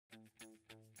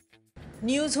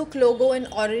NewzHook logo in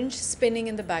orange spinning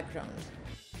in the background.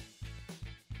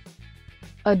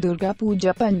 A Durga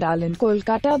Puja pandal in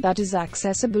Kolkata that is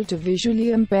accessible to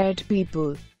visually impaired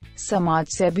people. Samaj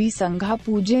Sevi Sangha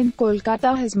Puja in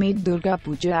Kolkata has made Durga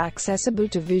Puja accessible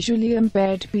to visually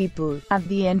impaired people. At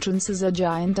the entrance is a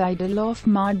giant idol of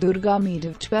Ma Durga made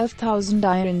of 12,000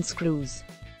 iron screws.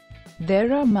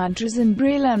 There are mantras in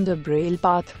Braille and a Braille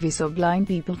pathway so blind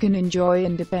people can enjoy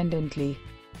independently.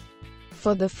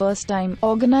 For the first time,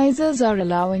 organizers are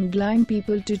allowing blind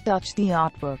people to touch the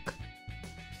artwork.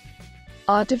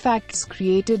 Artifacts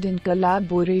created in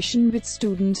collaboration with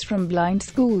students from blind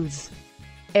schools.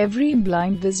 Every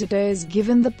blind visitor is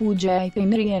given the puja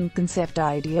itinerary and concept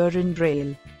idea in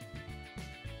Braille.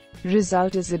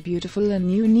 Result is a beautiful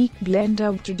and unique blend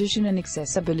of tradition and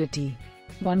accessibility.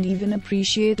 One even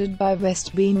appreciated by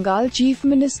West Bengal Chief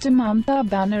Minister Mamata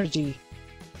Banerjee.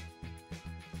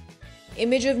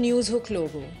 Image of NewzHook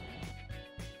logo.